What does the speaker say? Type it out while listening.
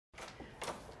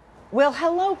Well,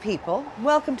 hello, people.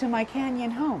 Welcome to my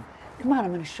canyon home. Come on,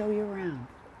 I'm going to show you around.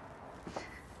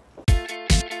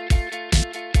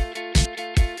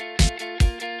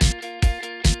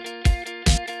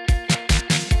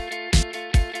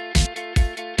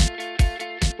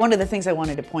 One of the things I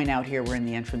wanted to point out here, we're in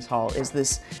the entrance hall, is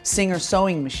this Singer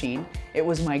sewing machine. It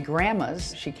was my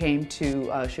grandma's. She came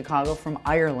to Chicago from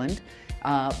Ireland,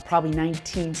 probably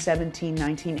 1917,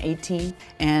 1918.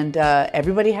 And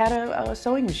everybody had a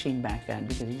sewing machine back then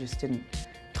because you just didn't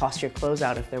toss your clothes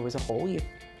out if there was a hole. You'd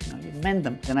mend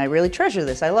them. And I really treasure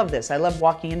this. I love this. I love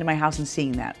walking into my house and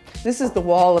seeing that. This is the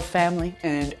wall of family.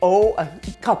 And oh, a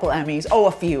couple Emmys. Oh,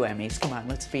 a few Emmys. Come on,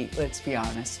 let's be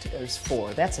honest. There's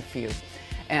 4. That's a few.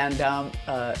 And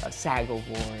a SAG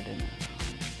award and a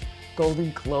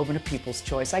Golden Globe and a People's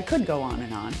Choice. I could go on,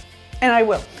 and I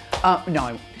will. No,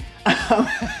 I won't.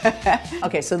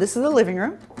 Okay, so this is the living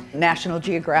room. National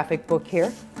Geographic book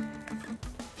here.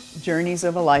 Journeys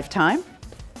of a Lifetime.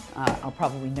 I'll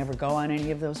probably never go on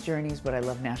any of those journeys, but I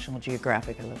love National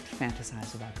Geographic. I love to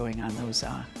fantasize about going on those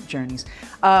journeys.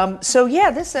 So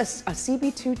yeah, this is a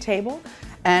CB2 table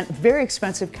and very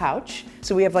expensive couch.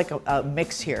 So we have like a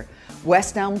mix here.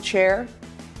 West Elm chair,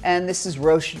 and this is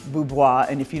Roche Boubois,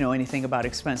 and if you know anything about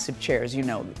expensive chairs, you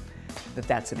know that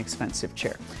that's an expensive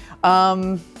chair.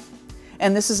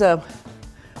 And this is a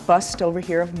bust over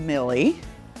here of Millie.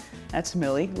 That's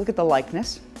Millie. Look at the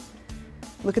likeness.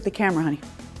 Look at the camera, honey.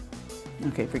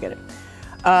 Okay, forget it.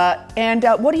 And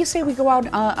what do you say we go out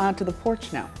onto the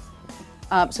porch now?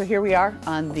 So here we are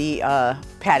on the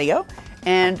patio.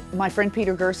 And my friend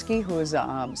Peter Gursky, who is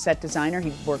a set designer,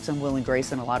 he works on Will and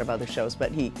Grace and a lot of other shows,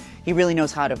 but he really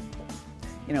knows how to,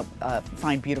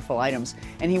 find beautiful items.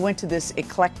 And he went to this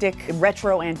eclectic,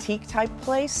 retro antique type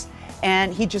place,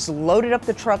 and he just loaded up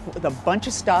the truck with a bunch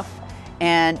of stuff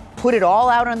and put it all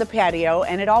out on the patio,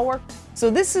 and it all worked.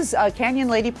 So this is Canyon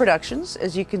Lady Productions.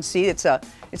 As you can see, it's an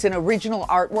original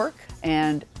artwork,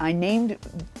 and I named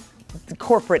the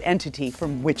corporate entity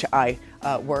from which I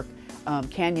work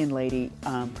Canyon Lady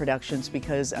Productions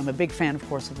because I'm a big fan, of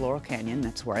course, of Laurel Canyon.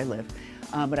 That's where I live.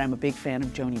 But I'm a big fan of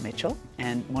Joni Mitchell,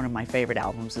 and one of my favorite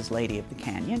albums is Lady of the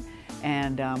Canyon.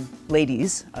 And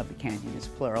Ladies of the Canyon is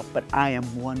plural, but I am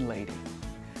one lady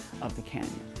of the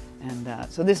canyon. And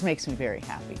so this makes me very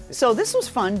happy. So this was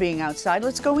fun being outside.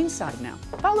 Let's go inside now.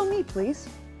 Follow me, please.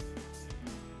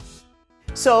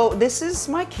 So this is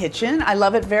my kitchen. I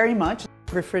love it very much.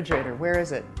 Refrigerator, where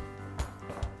is it?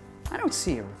 I don't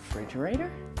see a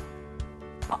refrigerator.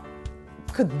 Oh,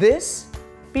 could this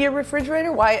be a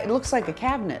refrigerator? Why, it looks like a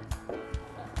cabinet.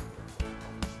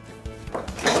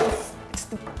 It's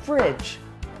the fridge.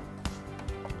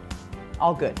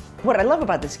 All good. What I love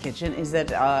about this kitchen is that,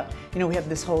 we have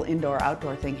this whole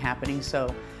indoor-outdoor thing happening.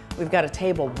 So we've got a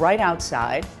table right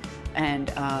outside. And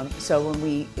so when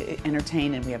we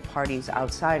entertain and we have parties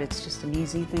outside, it's just an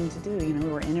easy thing to do.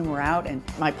 We're in and we're out. And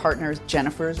my partner,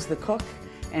 Jennifer, is the cook.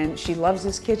 And she loves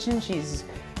this kitchen. She's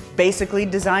basically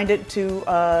designed it to,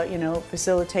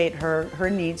 facilitate her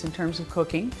needs in terms of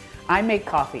cooking. I make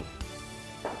coffee.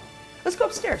 Let's go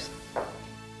upstairs.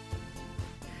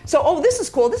 So, oh, this is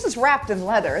cool. This is wrapped in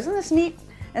leather. Isn't this neat?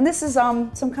 And this is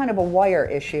some kind of a wire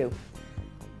issue.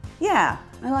 Yeah,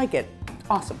 I like it.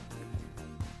 Awesome.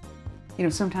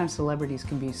 Sometimes celebrities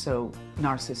can be so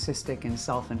narcissistic and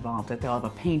self-involved that they'll have a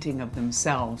painting of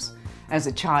themselves as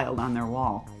a child on their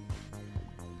wall.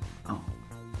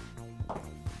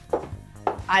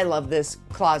 I love this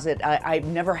closet. I've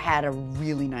never had a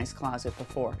really nice closet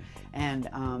before, and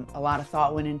a lot of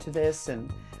thought went into this,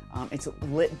 and it's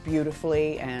lit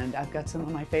beautifully, and I've got some of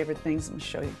my favorite things. Let me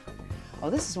show you. Oh,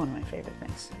 this is one of my favorite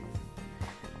things.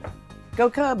 Go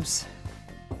Cubs.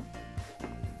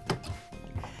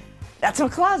 That's my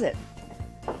closet.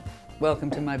 Welcome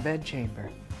to my bed chamber.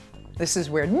 This is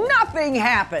where nothing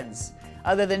happens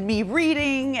other than me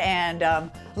reading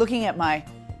and looking at my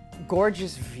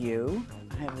gorgeous view.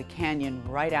 I have the canyon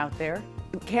right out there.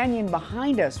 The canyon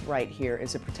behind us right here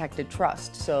is a protected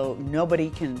trust, so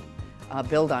nobody can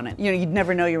build on it. You'd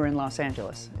never know you were in Los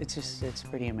Angeles. It's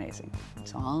pretty amazing.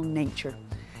 It's all nature.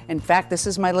 In fact, this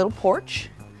is my little porch.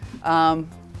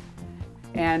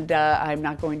 And I'm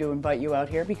not going to invite you out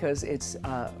here because it's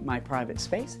my private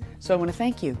space. So I want to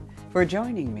thank you for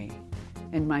joining me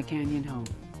in my canyon home.